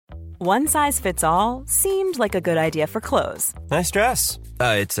One size fits all seemed like a good idea for clothes. Nice dress.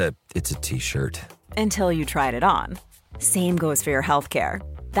 It's a t-shirt. Until you tried it on. Same goes for your healthcare.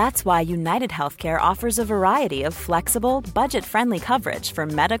 That's why United Healthcare offers a variety of flexible, budget-friendly coverage for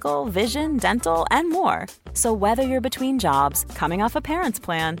medical, vision, dental, and more. So whether you're between jobs, coming off a parent's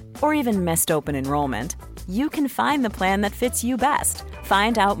plan, or even missed open enrollment, you can find the plan that fits you best.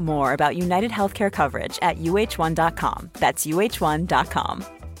 Find out more about United Healthcare coverage at uh1.com. That's uh1.com.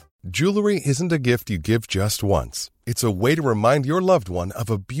 Jewelry isn't a gift you give just once. It's a way to remind your loved one of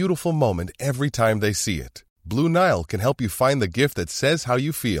a beautiful moment every time they see it. Blue Nile can help you find the gift that says how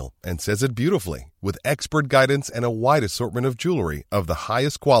you feel and says it beautifully, with expert guidance and a wide assortment of jewelry of the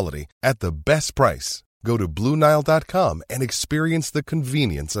highest quality at the best price. Go to BlueNile.com and experience the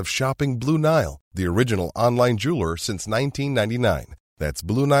convenience of shopping Blue Nile, the original online jeweler since 1999. That's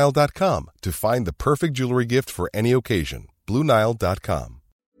BlueNile.com to find the perfect jewelry gift for any occasion. BlueNile.com.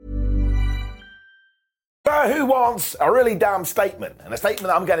 Who wants a really damn statement? And a statement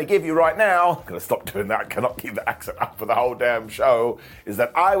that I'm going to give you right now, I'm going to stop doing that, cannot keep the accent up for the whole damn show, is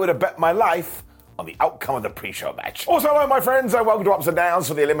that I would have bet my life on the outcome of the pre-show match. Also, hello my friends, and welcome to Ups and Downs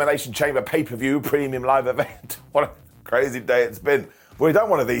for the Elimination Chamber pay-per-view premium live event. What a crazy day it's been. We've done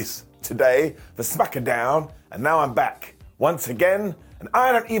one of these today, the Smackdown, and now I'm back once again, and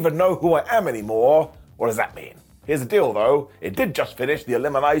I don't even know who I am anymore. What does that mean? Here's the deal, though. It did just finish the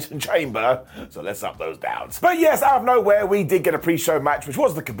Elimination Chamber, so let's up those downs. But yes, out of nowhere, we did get a pre-show match, which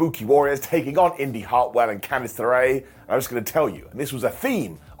was the Kabuki Warriors taking on Indy Hartwell and Candice LeRae. I'm just going to tell you, and this was a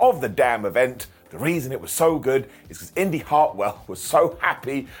theme of the damn event. The reason it was so good is because Indy Hartwell was so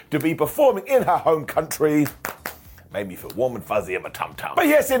happy to be performing in her home country. Made me feel warm and fuzzy in my tum-tum. But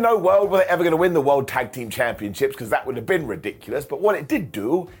yes, in no world were they ever going to win the World Tag Team Championships, because that would have been ridiculous. But what it did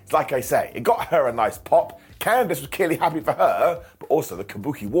do is, like I say, it got her a nice pop. Candice was clearly happy for her, but also the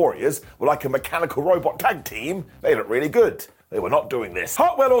Kabuki Warriors were like a mechanical robot tag team. They looked really good. They were not doing this.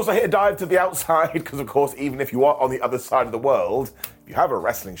 Hartwell also hit a dive to the outside, because of course, even if you are on the other side of the world, if you have a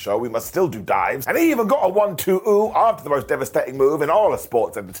wrestling show, we must still do dives. And he even got a 1-2-ooh after the most devastating move in all of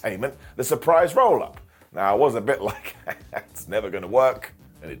sports entertainment, the surprise roll-up. Now, I was a bit like, it's never going to work.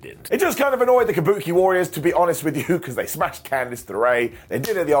 And it didn't. It just kind of annoyed the Kabuki Warriors, to be honest with you, because they smashed Candice LeRae, they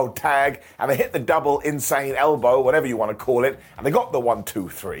did the old tag, and they hit the double insane elbow, whatever you want to call it, and they got the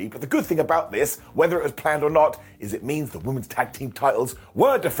 1-2-3. But the good thing about this, whether it was planned or not, is it means the women's tag team titles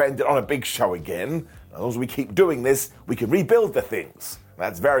were defended on a big show again. As long as we keep doing this, we can rebuild the things.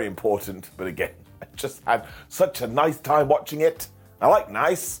 That's very important, but again, I just had such a nice time watching it. I like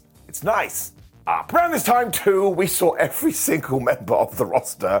nice. It's nice. Around this time too, we saw every single member of the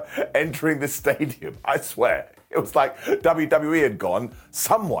roster entering the stadium. I swear, it was like WWE had gone,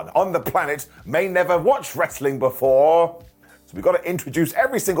 someone on the planet may never watch wrestling before, so we got to introduce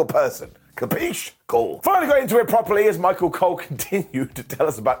every single person. Capiche? Cool. Finally got into it properly as Michael Cole continued to tell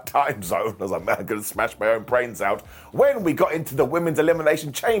us about time zone. I was like, man, I'm going to smash my own brains out. When we got into the Women's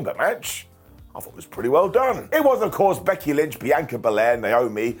Elimination Chamber match, I thought it was pretty well done. It was, of course, Becky Lynch, Bianca Belair,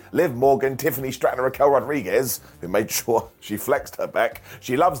 Naomi, Liv Morgan, Tiffany Stratton, and Raquel Rodriguez, who made sure she flexed her back.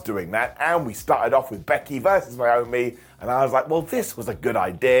 She loves doing that. And we started off with Becky versus Naomi. And I was like, well, this was a good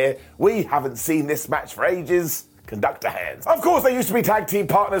idea. We haven't seen this match for ages. Conductor hands. Of course, they used to be tag team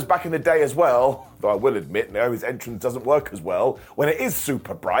partners back in the day as well. Though I will admit, Naomi's entrance doesn't work as well when it is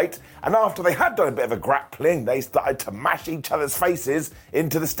super bright. And after they had done a bit of a grappling, they started to mash each other's faces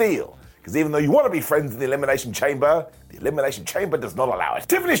into the steel. Because even though you want to be friends in the Elimination Chamber, the Elimination Chamber does not allow it.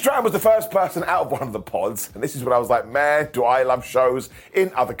 Tiffany Stratton was the first person out of one of the pods, and this is when I was like, man, do I love shows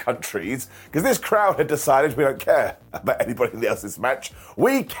in other countries. Because this crowd had decided we don't care about anybody else's match.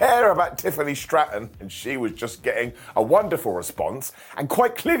 We care about Tiffany Stratton, and she was just getting a wonderful response. And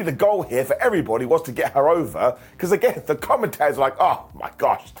quite clearly the goal here for everybody was to get her over, because again, the commentators are like, oh my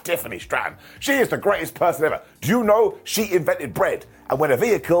gosh, Tiffany Stratton, she is the greatest person ever. Do you know she invented bread? And when a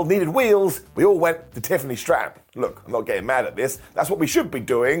vehicle needed wheels, we all went to Tiffany Stratton. Look, I'm not getting mad at this. That's what we should be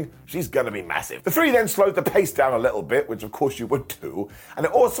doing. She's going to be massive. The three then slowed the pace down a little bit, which of course you would do. And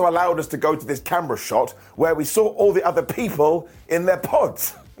it also allowed us to go to this camera shot where we saw all the other people in their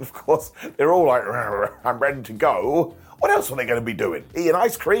pods. Of course, they're all like, I'm ready to go. What else were they going to be doing? Eating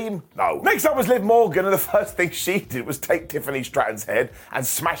ice cream? No. Next up was Liv Morgan, and the first thing she did was take Tiffany Stratton's head and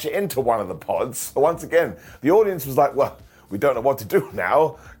smash it into one of the pods. So once again, the audience was like, well, we don't know what to do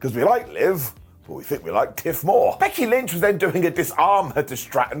now, because we like Liv, but we think we like Tiff more. Becky Lynch was then doing a disarm her to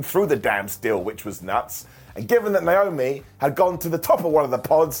Stratton through the damn steel, which was nuts. And given that Naomi had gone to the top of one of the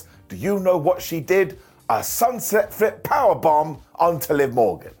pods, do you know what she did? A sunset flip powerbomb onto Liv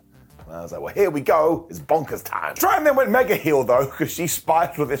Morgan. And I was like, well, here we go. It's bonkers time. Strand then went mega heel, though, because she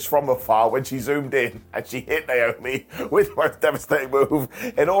spied all this from afar when she zoomed in and she hit Naomi with the most devastating move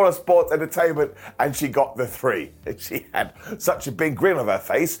in all of sports entertainment, and she got the 3. And she had such a big grin on her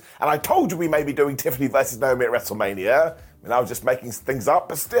face. And I told you we may be doing Tiffany versus Naomi at WrestleMania. I was just making things up,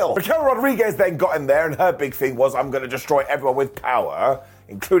 but still. Raquel Rodriguez then got in there, and her big thing was, I'm going to destroy everyone with power,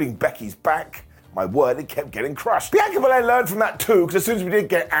 including Becky's back. My word, it kept getting crushed. Bianca Belair learned from that too, because as soon as we did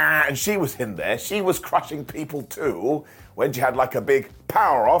get and she was in there, she was crushing people too, when she had like a big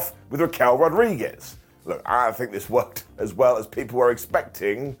power off with Raquel Rodriguez. Look, I don't think this worked as well as people were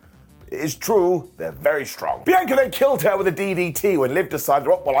expecting. It is true, they're very strong. Bianca then killed her with a DDT when Liv decided,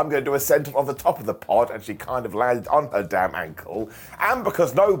 oh, well, I'm going to do a senton on the top of the pod, and she kind of landed on her damn ankle. And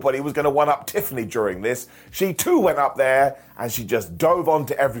because nobody was going to one-up Tiffany during this, she too went up there and she just dove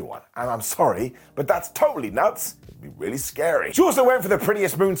onto everyone. And I'm sorry, but that's totally nuts. It'd be really scary. She also went for the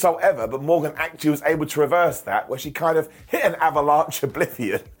prettiest moonsault ever, but Morgan actually was able to reverse that, where she kind of hit an avalanche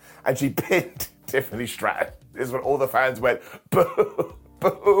oblivion and she pinned Tiffany Stratton. This is when all the fans went, boo.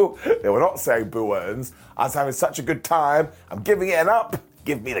 Boo. They were not saying boo earns. I was having such a good time. I'm giving it an up.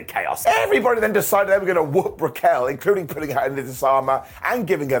 Give me the chaos. Everybody then decided they were going to whoop Raquel, including putting her in the disarmer and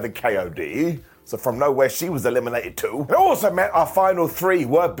giving her the KOD. So from nowhere, she was eliminated too. It also meant our final 3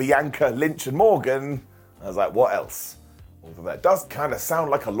 were Bianca, Lynch, and Morgan. I was like, what else? Although that does kind of sound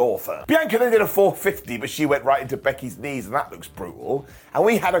like a law firm. Bianca then did a 450, but she went right into Becky's knees, and that looks brutal. And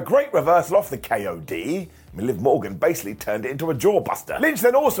we had a great reversal off the KOD. Liv Morgan basically turned it into a jawbuster. Lynch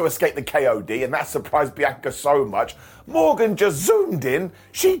then also escaped the KOD, and that surprised Bianca so much. Morgan just zoomed in.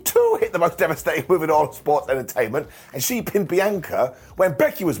 She too hit the most devastating move in all of sports entertainment, and she pinned Bianca when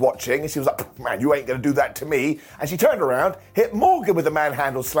Becky was watching, and she was like, man, you ain't going to do that to me. And she turned around, hit Morgan with a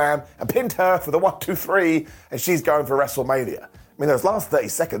manhandle slam, and pinned her for the 1, 2, 3, and she's going for WrestleMania. I mean, those last 30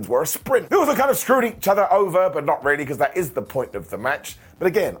 seconds were a sprint. They also kind of screwed each other over, but not really, because that is the point of the match. But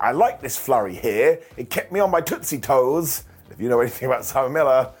again, I like this flurry here. It kept me on my Tootsie Toes. If you know anything about Simon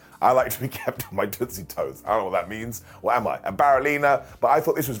Miller, I like to be kept on my Tootsie Toes. I don't know what that means. What am I? A ballerina? But I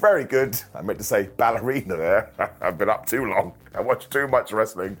thought this was very good. I meant to say ballerina there. I've been up too long. I watched too much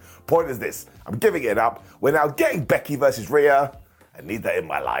wrestling. Point is this. I'm giving it up. We're now getting Becky versus Rhea. I need that in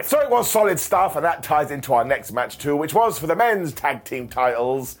my life. So it was solid stuff, and that ties into our next match too, which was for the men's tag team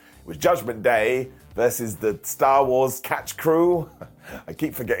titles. It was Judgment Day versus the Star Wars Catch Crew. I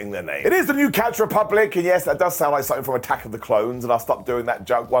keep forgetting their name. It is the new Catch Republic, and yes, that does sound like something from Attack of the Clones, and I'll stop doing that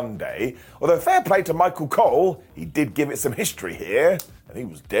joke one day. Although fair play to Michael Cole, he did give it some history here, and he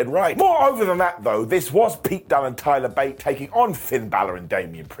was dead right. Moreover than that, though, this was Pete Dunne and Tyler Bate taking on Finn Balor and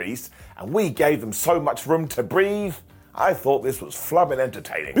Damian Priest, and we gave them so much room to breathe. I thought this was flubbing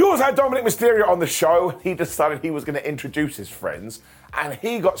entertaining. We also had Dominic Mysterio on the show. He decided he was going to introduce his friends, and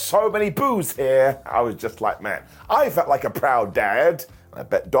he got so many boos here. I was just like, man, I felt like a proud dad. I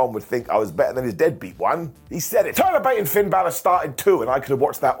bet Dom would think I was better than his deadbeat one. He said it. Tyler Bate and Finn Balor started too, and I could have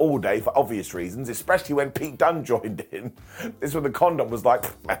watched that all day for obvious reasons, especially when Pete Dunne joined in. This when the condom was like,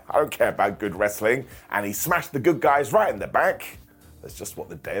 man, I don't care about good wrestling, and he smashed the good guys right in the back. That's just what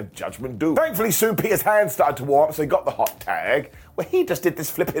the Day of Judgment do. Thankfully, soon Peter's hands started to warm up, so he got the hot tag, where he just did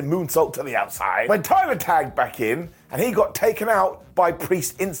this flipping moonsault to the outside. When Tyler tagged back in, and he got taken out by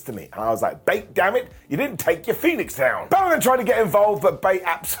Priest instantly. And I was like, Bate, damn it, you didn't take your Phoenix down. Balor then tried to get involved, but Bate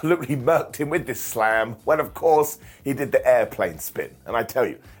absolutely murked him with this slam, when of course, he did the airplane spin. And I tell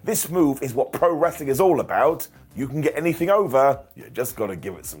you, this move is what pro wrestling is all about. You can get anything over, you just gotta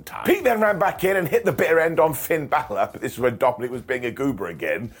give it some time. Pete then ran back in and hit the bitter end on Finn Balor, but this is when Dominic was being a goober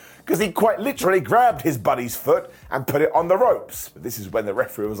again, because he quite literally grabbed his buddy's foot and put it on the ropes. But this is when the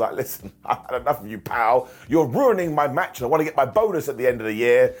referee was like, listen, I've had enough of you, pal. You're ruining my match and I want to get my bonus at the end of the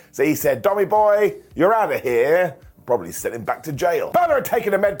year. So he said, Dommy boy, you're out of here. Probably sent him back to jail. Balor had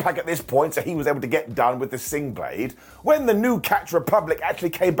taken a med pack at this point, so he was able to get done with the Sing Blade when the new Catch Republic actually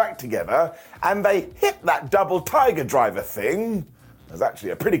came back together and they hit that double Tiger Driver thing. It was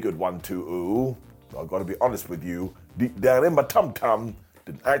actually a pretty good 1-2 ooh. I've got to be honest with you, deep down in my tum-tum,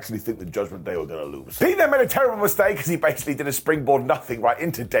 didn't actually think the Judgment Day were going to lose. Pete then made a terrible mistake because he basically did a springboard nothing right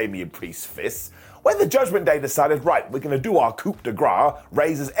into Damian Priest's fists. When the Judgment Day decided, right, we're going to do our coup de grace,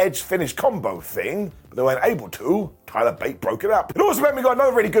 Razor's Edge finish combo thing, but they weren't able to, Tyler Bate broke it up. It also meant we got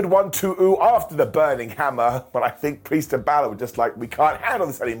another really good 1-2 ooh after the Burning Hammer, when I think Priest and Balor were just like, we can't handle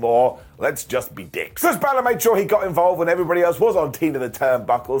this anymore, let's just be dicks. So Balor made sure he got involved when everybody else was on Tina the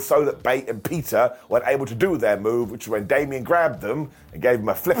Turnbuckle, so that Bate and Peter weren't able to do their move, which was when Damian grabbed them and gave him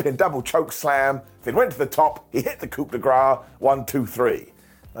a flipping double choke slam. Finn went to the top, he hit the coup de grace, 1, 2, 3.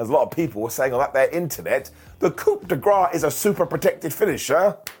 As a lot of people were saying on that their internet, the coup de grace is a super protected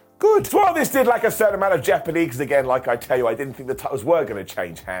finisher. Good. So while this did like a certain amount of jeopardy, because again, like I tell you, I didn't think the titles were going to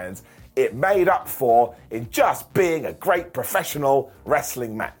change hands, it made up for in just being a great professional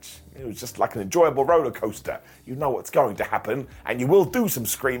wrestling match. It was just like an enjoyable roller coaster. You know what's going to happen, and you will do some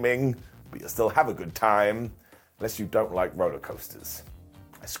screaming, but you'll still have a good time, unless you don't like roller coasters.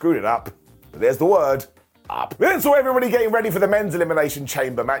 I screwed it up, but there's the word, up. We then saw everybody getting ready for the men's Elimination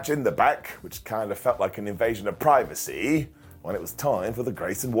Chamber match in the back, which kind of felt like an invasion of privacy, when it was time for the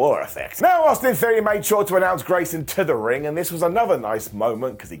Grayson Waller effect. Now Austin Theory made sure to announce Grayson to the ring, and this was another nice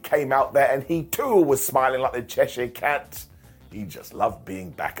moment because he came out there and he too was smiling like the Cheshire Cat. He just loved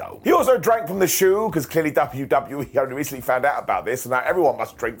being Backo. He also drank from the shoe, because clearly WWE only recently found out about this, and now everyone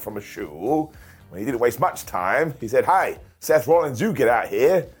must drink from a shoe. When he didn't waste much time, he said, "Hey, Seth Rollins, you get out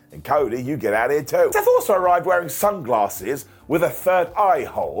here, and Cody, you get out here too." Seth also arrived wearing sunglasses with a third eye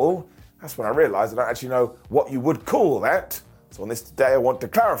hole. That's when I realised I don't actually know what you would call that. So on this today, I want to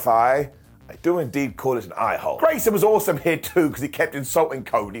clarify, I do indeed call it an eye hole. Grayson was awesome here too, because he kept insulting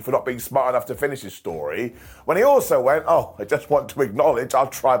Cody for not being smart enough to finish his story, when he also went, "Oh, I just want to acknowledge our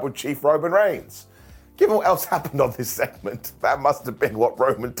tribal chief Roman Reigns." Given what else happened on this segment, that must have been what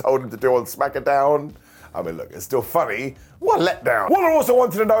Roman told him to do on SmackDown. I mean, look, it's still funny. What a letdown. Waller also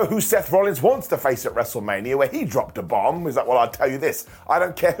wanted to know who Seth Rollins wants to face at WrestleMania, where he dropped a bomb. He's like, "Well, I'll tell you this. I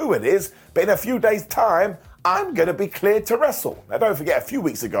don't care who it is, but in a few days' time, I'm going to be cleared to wrestle." Now, don't forget, a few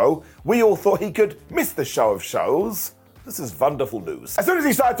weeks ago, we all thought he could miss the show of shows. This is wonderful news. As soon as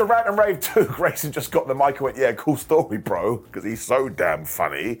he started to rant and rave too, Grayson just got the mic and went, "Yeah, cool story, bro," because he's so damn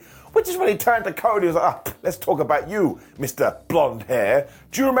funny. Which is when he turned to Cody and was like, "Let's talk about you, Mr. Blonde Hair.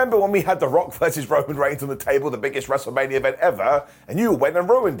 Do you remember when we had The Rock versus Roman Reigns on the table, the biggest WrestleMania event ever, and you went and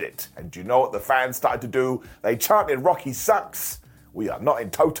ruined it? And do you know what the fans started to do? They chanted, 'Rocky sucks.' We are not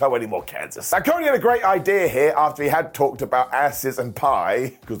in Toto anymore, Kansas." Now, Cody had a great idea here after he had talked about asses and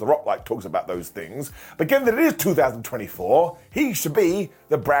pie, because The Rock talks about those things. But given that it is 2024, he should be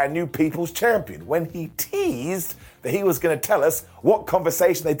the brand new People's Champion, when he teased that he was going to tell us what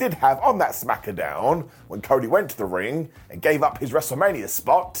conversation they did have on that SmackDown when Cody went to the ring and gave up his WrestleMania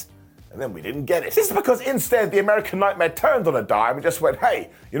spot. And then we didn't get it. This is because instead the American Nightmare turned on a dime and just went, "Hey,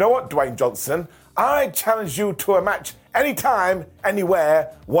 you know what, Dwayne Johnson? I challenge you to a match anytime, anywhere,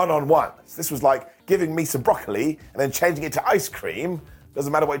 one-on-one." So this was like giving me some broccoli and then changing it to ice cream.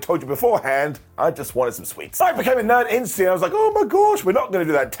 Doesn't matter what I told you beforehand, I just wanted some sweets. I became a nerd instantly. I was like, "Oh my gosh, we're not going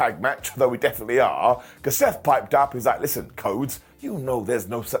to do that tag match," although we definitely are. Because Seth piped up, he's like, "Listen, Codes, you know there's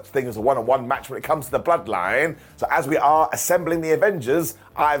no such thing as a one-on-one match when it comes to the bloodline. So as we are assembling the Avengers,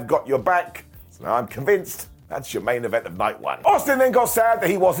 I've got your back." So now I'm convinced that's your main event of night one. Austin then got sad that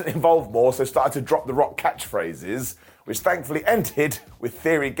he wasn't involved more, so started to drop the Rock catchphrases, which thankfully ended with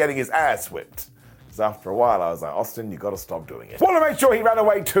Theory getting his ass whipped. Because after a while, I was like, "Austin, you got to stop doing it." Want to make sure he ran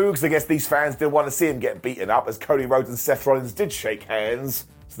away too, because I guess these fans didn't want to see him get beaten up, as Cody Rhodes and Seth Rollins did shake hands.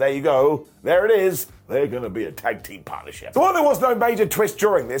 So there you go. There it is. They're going to be a tag team partnership. So while there was no major twist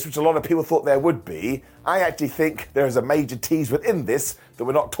during this, which a lot of people thought there would be, I actually think there is a major tease within this that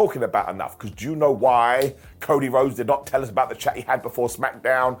we're not talking about enough. Because do you know why Cody Rhodes did not tell us about the chat he had before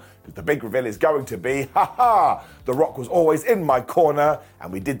SmackDown? Because the big reveal is going to be, The Rock was always in my corner,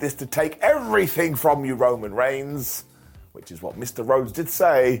 and we did this to take everything from you, Roman Reigns. Which is what Mr. Rhodes did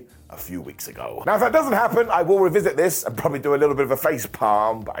say a few weeks ago. Now, if that doesn't happen, I will revisit this and probably do a little bit of a face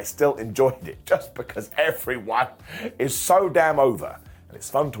palm, but I still enjoyed it just because everyone is so damn over. And it's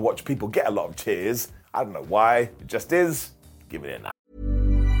fun to watch people get a lot of cheers. I don't know why, it just is. Give it a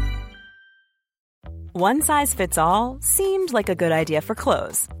One size fits all seemed like a good idea for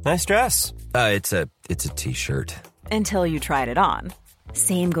clothes. Nice dress. It's a t-shirt. Until you tried it on.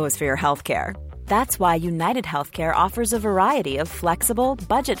 Same goes for your healthcare. That's why United Healthcare offers a variety of flexible,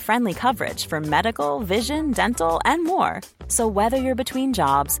 budget-friendly coverage for medical, vision, dental, and more. So whether you're between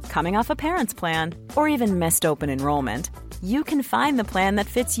jobs, coming off a parent's plan, or even missed open enrollment, you can find the plan that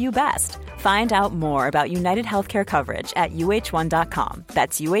fits you best. Find out more about United Healthcare coverage at uh1.com.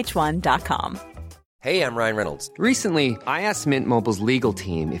 That's uh1.com. Hey, I'm Ryan Reynolds. Recently, I asked Mint Mobile's legal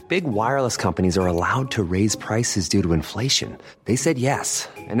team if big wireless companies are allowed to raise prices due to inflation. They said yes.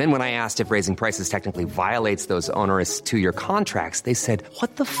 And then when I asked if raising prices technically violates those onerous two-year contracts, they said,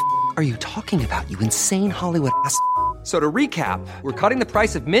 "What the f*** are you talking about, you insane Hollywood ass?" So to recap, we're cutting the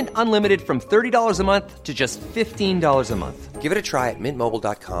price of Mint Unlimited from $30 a month to just $15 a month. Give it a try at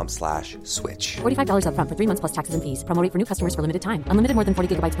mintmobile.com/switch. $45 up front for 3 months plus taxes and fees. Promo rate for new customers for limited time. Unlimited more than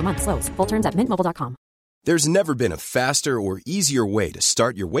 40 gigabytes per month. Slows full terms at mintmobile.com. There's never been a faster or easier way to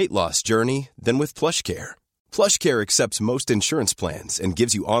start your weight loss journey than with PlushCare. PlushCare accepts most insurance plans and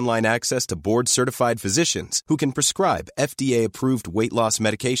gives you online access to board-certified physicians who can prescribe FDA-approved weight loss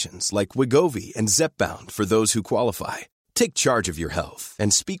medications like Wegovy and Zepbound for those who qualify. Take charge of your health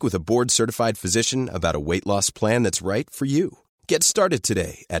and speak with a board-certified physician about a weight loss plan that's right for you. Get started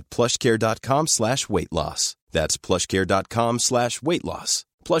today at plushcare.com/weight loss. That's plushcare.com/weight loss.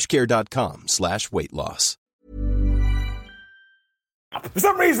 plushcare.com/weight loss. For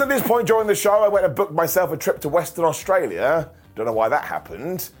some reason at this point during the show, I went and booked myself a trip to Western Australia. Don't know why that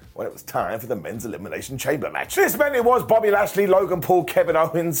happened. When it was time for the men's Elimination Chamber match. This meant it was Bobby Lashley, Logan Paul, Kevin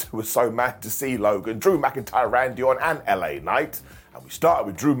Owens, who was so mad to see Logan, Drew McIntyre, Randy Orton, and LA Knight. And we started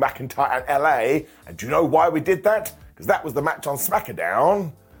with Drew McIntyre and LA. And do you know why we did that? Because that was the match on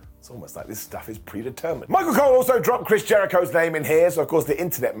SmackDown. It's almost like this stuff is predetermined. Michael Cole also dropped Chris Jericho's name in here, so of course the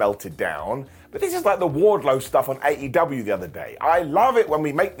internet melted down. But this is like the Wardlow stuff on AEW the other day. I love it when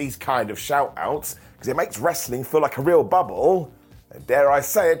we make these kind of shout-outs, because it makes wrestling feel like a real bubble. And dare I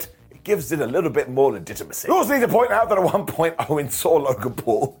say it, it gives it a little bit more legitimacy. We also need to point out that at one point Owen saw Logan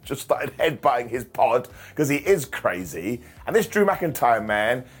Paul just started headbutting his pod, because he is crazy. And this Drew McIntyre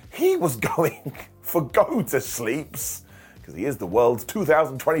man, he was going for go-to-sleeps, because he is the world's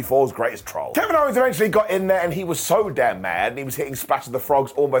 2024's greatest troll. Kevin Owens eventually got in there and he was so damn mad and he was hitting Splash of the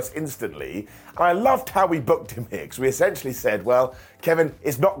Frogs almost instantly. And I loved how we booked him here, because we essentially said, well, Kevin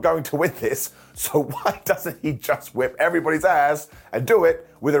is not going to win this, so why doesn't he just whip everybody's ass and do it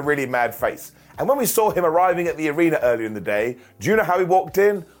with a really mad face? And when we saw him arriving at the arena earlier in the day, do you know how he walked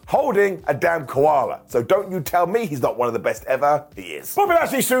in? Holding a damn koala. So don't you tell me he's not one of the best ever. He is. Bobby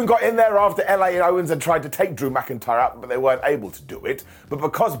Lashley soon got in there after LA and Owens and tried to take Drew McIntyre out, but they weren't able to do it. But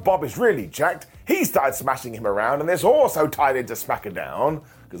because Bob is really jacked, he started smashing him around, and this also tied into SmackDown,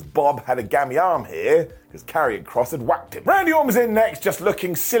 because Bob had a gammy arm here, because Karrion Kross had whacked him. Randy Orton was in next, just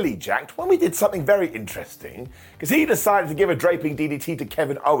looking silly jacked, when we did something very interesting, because he decided to give a draping DDT to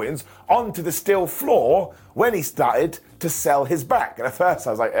Kevin Owens onto the steel floor when he started to sell his back. And at first I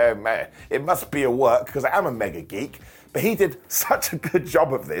was like, oh man, it must be a work, because I am a mega geek. But he did such a good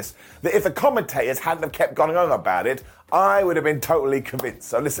job of this that if the commentators hadn't have kept going on about it, I would have been totally convinced.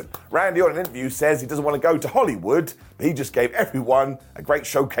 So listen, Randy Orton in an interview says he doesn't want to go to Hollywood, but he just gave everyone a great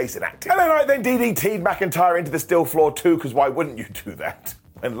showcase in acting. LA Knight then DDT'd McIntyre into the steel floor too, because why wouldn't you do that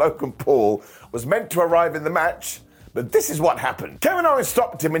when Logan Paul was meant to arrive in the match? But this is what happened. Kevin Owens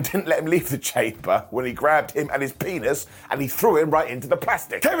stopped him and didn't let him leave the chamber when he grabbed him and his penis and he threw him right into the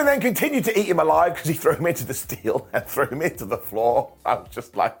plastic. Kevin then continued to eat him alive because he threw him into the steel and threw him into the floor. I was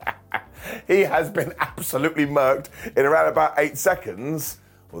just like, he has been absolutely murked in around about 8 seconds.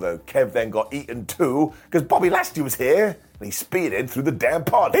 Although Kev then got eaten too, because Bobby Lashley was here, and he speeded through the damn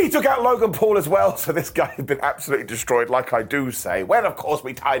pod. He took out Logan Paul as well, so this guy had been absolutely destroyed, like I do say. When, of course,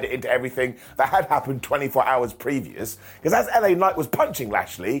 we tied it into everything that had happened 24 hours previous, because as LA Knight was punching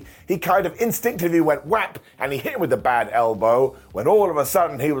Lashley, he kind of instinctively went whap, and he hit him with a bad elbow, when all of a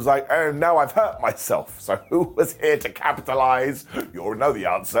sudden he was like, oh, now I've hurt myself. So who was here to capitalize? You already know the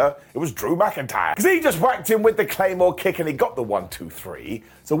answer. It was Drew McIntyre. Because he just whacked him with the Claymore kick, and he got the 1, 2, 3.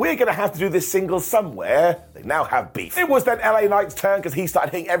 So we're going to have to do this single somewhere. They now have beef. It was then LA Knight's turn because he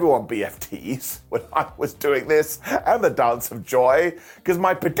started hitting everyone BFTs when I was doing this, and the Dance of Joy, because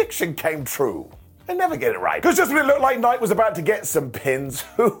my prediction came true. I never get it right. Because just when it looked like Knight was about to get some pins,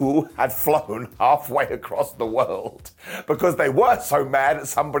 who had flown halfway across the world because they were so mad at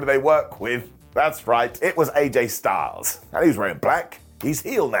somebody they work with? That's right, it was AJ Styles. And he was wearing black. He's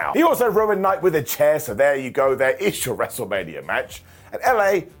heel now. He also ruined Knight with a chair, so there you go, there is your WrestleMania match. And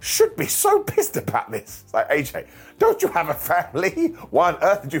LA should be so pissed about this. It's like, AJ, don't you have a family? Why on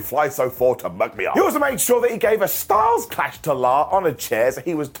earth did you fly so far to mug me up? He also made sure that he gave a Styles clash to La on a chair, so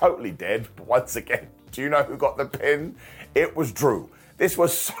he was totally dead. But once again, do you know who got the pin? It was Drew. This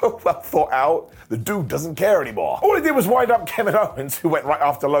was so well thought out, the dude doesn't care anymore. All he did was wind up Kevin Owens, who went right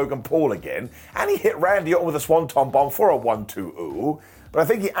after Logan Paul again, and he hit Randy Orton with a swanton bomb for a 1-2-ooh. But I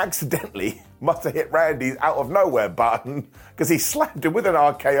think he accidentally must have hit Randy's out of nowhere button because he slammed him with an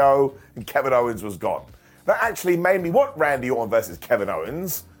RKO and Kevin Owens was gone. That actually made me want Randy Orton versus Kevin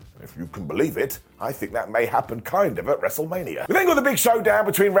Owens. If you can believe it, I think that may happen kind of at WrestleMania. We then got the big showdown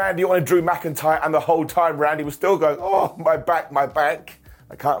between Randy Orton and Drew McIntyre, and the whole time Randy was still going, oh, my back, my back.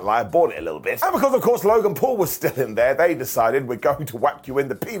 I can't lie, I bought it a little bit. And because, of course, Logan Paul was still in there, they decided we're going to whack you in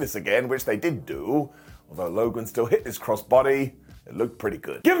the penis again, which they did do. Although Logan still hit his crossbody, it looked pretty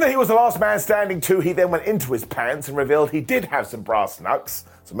good. Given that he was the last man standing too, he then went into his pants and revealed he did have some brass knucks,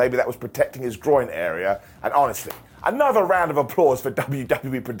 so maybe that was protecting his groin area. And honestly, another round of applause for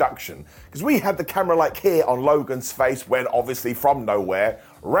WWE production, because we had the camera like here on Logan's face when, obviously from nowhere,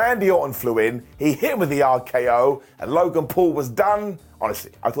 Randy Orton flew in, he hit him with the RKO, and Logan Paul was done.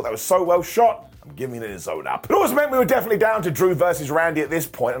 Honestly, I thought that was so well shot. I'm giving it a zone up. It also meant we were definitely down to Drew versus Randy at this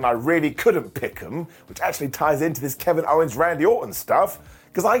point, and I really couldn't pick him, which actually ties into this Kevin Owens Randy Orton stuff,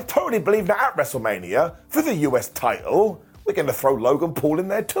 because I totally believe that at WrestleMania, for the US title, we're going to throw Logan Paul in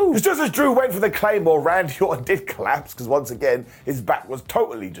there too. Because just as Drew went for the Claymore, Randy Orton did collapse, because once again, his back was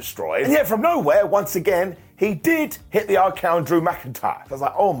totally destroyed. And yet from nowhere, once again, he did hit the RKO on Drew McIntyre. I was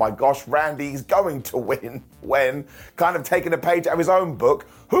like, oh my gosh, Randy's going to win when, kind of taking a page out of his own book.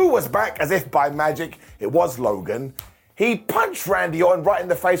 Who was back as if by magic? It was Logan. He punched Randy Orton right in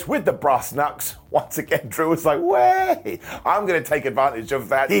the face with the brass knucks. Once again, Drew was like, wait, I'm going to take advantage of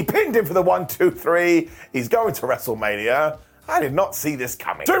that. He pinned him for the 1, 2, 3. He's going to WrestleMania. I did not see this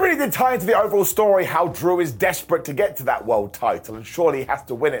coming. So it really did tie into the overall story how Drew is desperate to get to that world title and surely he has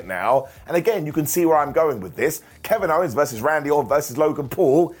to win it now. And again, you can see where I'm going with this. Kevin Owens versus Randy Orton versus Logan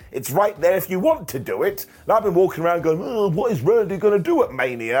Paul. It's right there if you want to do it. And I've been walking around going, oh, what is Randy going to do at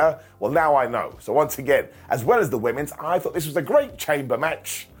Mania? Well, now I know. So once again, as well as the women's, I thought this was a great chamber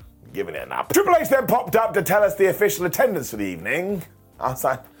match. I'm giving it an up. Triple H then popped up to tell us the official attendance for the evening. I was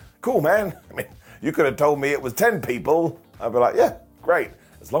like, cool, man. I mean, you could have told me it was 10 people. I'd be like, yeah, great,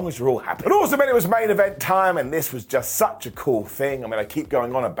 as long as you're all happy. It also meant it was main event time, and this was just such a cool thing. I mean, I keep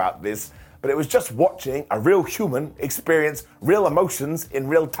going on about this, but it was just watching a real human experience real emotions in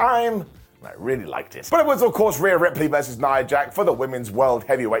real time, and I really liked it. But it was, of course, Rhea Ripley versus Nia Jax for the Women's World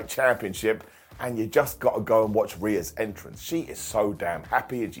Heavyweight Championship, and you just got to go and watch Rhea's entrance. She is so damn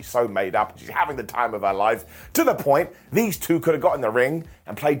happy, and she's so made up, and she's having the time of her life, to the point these two could have got in the ring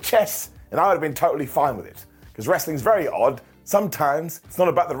and played chess, and I would have been totally fine with it. Because wrestling's very odd. Sometimes it's not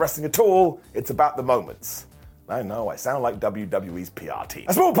about the wrestling at all, it's about the moments. I know, I sound like WWE's PR team.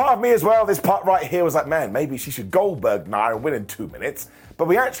 A small part of me as well, this part right here was like, man, maybe she should Goldberg Nia and win in 2 minutes. But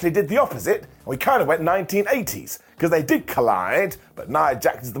we actually did the opposite, and we kind of went 1980s. Because they did collide, but Nia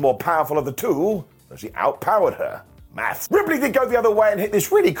Jax is the more powerful of the two, so she outpowered her. Maths. Ripley did go the other way and hit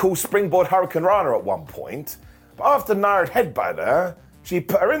this really cool springboard Hurricane Rana at one point. But after Nia had headbutted her, she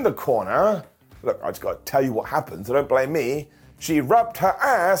put her in the corner. Look, I just got to tell you what happened, so don't blame me. She rubbed her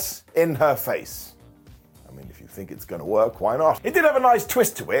ass in her face. I mean, if you think it's going to work, why not? It did have a nice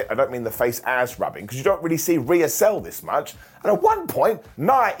twist to it. I don't mean the face ass rubbing, because you don't really see Rhea sell this much. And at one point,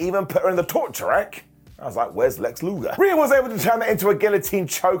 Nia even put her in the torture rack. I was like, where's Lex Luger? Rhea was able to turn that into a guillotine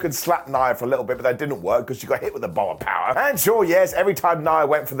choke and slap Nia for a little bit, but that didn't work because she got hit with a bomb of power. And sure, yes, every time Nia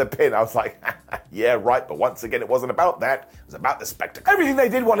went for the pin, I was like, yeah, right, but once again, it wasn't about that. It was about the spectacle. Everything they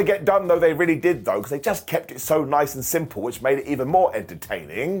did want to get done, though, they really did, though, because they just kept it so nice and simple, which made it even more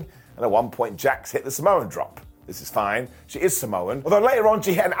entertaining. And at one point, Jax hit the Samoan drop. This is fine. She is Samoan. Although later on,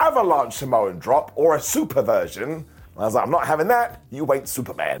 she hit an avalanche Samoan drop, or a super version. I was like, I'm not having that. You ain't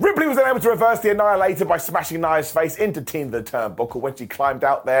Superman. Ripley was then able to reverse the Annihilator by smashing Nia's face into Tina the Turnbuckle when she climbed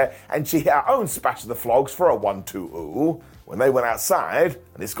out there, and she hit her own Smash of the Flogs for a 1-2-ooh. When they went outside,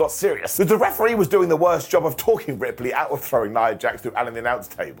 and this got serious. The referee was doing the worst job of talking Ripley out of throwing Nia Jax through Alan the announce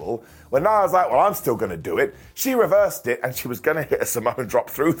table. When Nia was like, well, I'm still going to do it, she reversed it, and she was going to hit a Samoan drop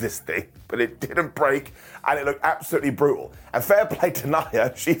through this thing, but it didn't break, and it looked absolutely brutal. And fair play to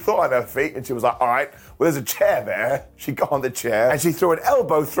Nia, she thought on her feet, and she was like, all right, well, there's a chair there. She got on the chair, and she threw an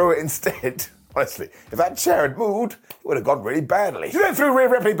elbow through it instead. Honestly, if that chair had moved, it would have gone really badly. She then threw Rhea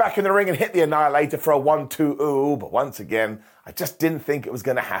Ripley back in the ring and hit the Annihilator for a 1-2-ooh, but once again, I just didn't think it was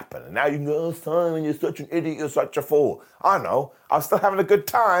going to happen. And now you can go, oh, Simon, you're such an idiot, you're such a fool. I know, I was still having a good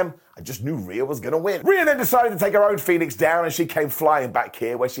time. I just knew Rhea was going to win. Rhea then decided to take her own Phoenix down, and she came flying back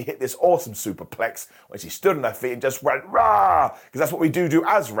here where she hit this awesome superplex, when she stood on her feet and just went, rah, because that's what we do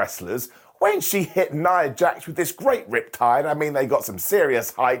as wrestlers. When she hit Nia Jax with this great riptide, I mean, they got some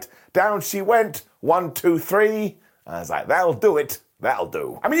serious height. Down she went, 1, 2, 3. I was like, that'll do it. That'll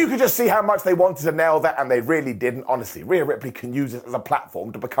do. I mean, you could just see how much they wanted to nail that, and they really didn't. Honestly, Rhea Ripley can use it as a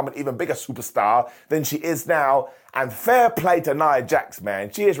platform to become an even bigger superstar than she is now. And fair play to Nia Jax,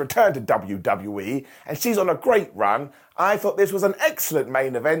 man. She has returned to WWE, and she's on a great run. I thought this was an excellent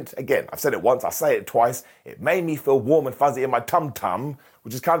main event. Again, I've said it once, I'll say it twice. It made me feel warm and fuzzy in my tum-tum,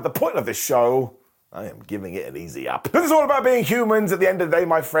 which is kind of the point of this show. I am giving it an easy up. This is all about being humans at the end of the day,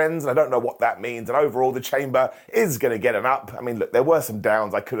 my friends, and I don't know what that means. And overall, the chamber is going to get an up. I mean, look, there were some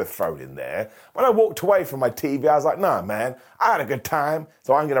downs I could have thrown in there. When I walked away from my TV, I was like, nah, man, I had a good time,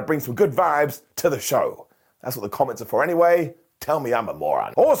 so I'm going to bring some good vibes to the show. That's what the comments are for anyway. Tell me I'm a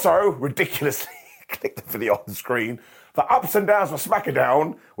moron. Also, ridiculously, click the video on the screen for Ups and Downs for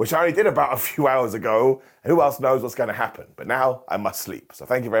SmackDown, which I only did about a few hours ago. Who else knows what's going to happen? But now I must sleep. So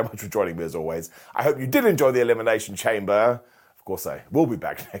thank you very much for joining me as always. I hope you did enjoy the Elimination Chamber. Of course, I will be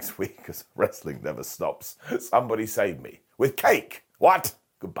back next week because wrestling never stops. Somebody save me. With cake. What?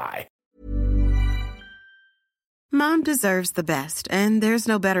 Goodbye. Mom deserves the best, and there's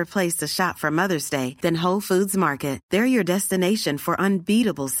no better place to shop for Mother's Day than Whole Foods Market. They're your destination for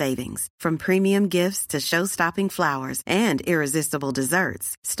unbeatable savings, from premium gifts to show-stopping flowers and irresistible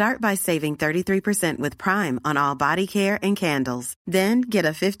desserts. Start by saving 33% with Prime on all body care and candles. Then get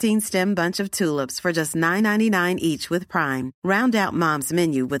a 15-stem bunch of tulips for just $9.99 each with Prime. Round out Mom's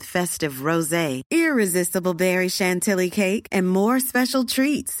menu with festive rosé, irresistible berry chantilly cake, and more special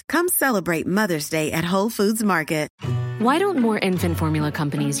treats. Come celebrate Mother's Day at Whole Foods Market. Why don't more infant formula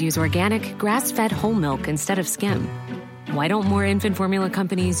companies use organic, grass-fed whole milk instead of skim? Why don't more infant formula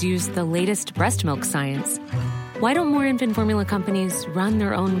companies use the latest breast milk science? Why don't more infant formula companies run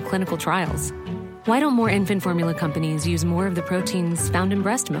their own clinical trials? Why don't more infant formula companies use more of the proteins found in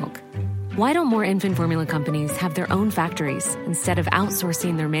breast milk? Why don't more infant formula companies have their own factories instead of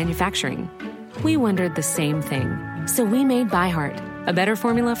outsourcing their manufacturing? We wondered the same thing. So we made ByHeart, a better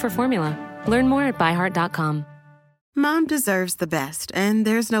formula for formula. Learn more at byheart.com. Mom deserves the best, and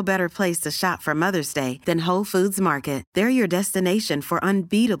there's no better place to shop for Mother's Day than Whole Foods Market. They're your destination for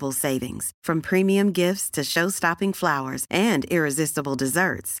unbeatable savings, from premium gifts to show-stopping flowers and irresistible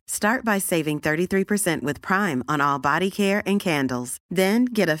desserts. Start by saving 33% with Prime on all body care and candles. Then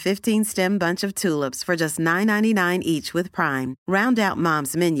get a 15-stem bunch of tulips for just $9.99 each with Prime. Round out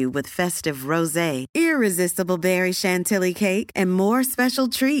Mom's menu with festive rosé, irresistible berry chantilly cake, and more special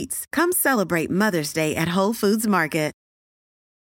treats. Come celebrate Mother's Day at Whole Foods Market.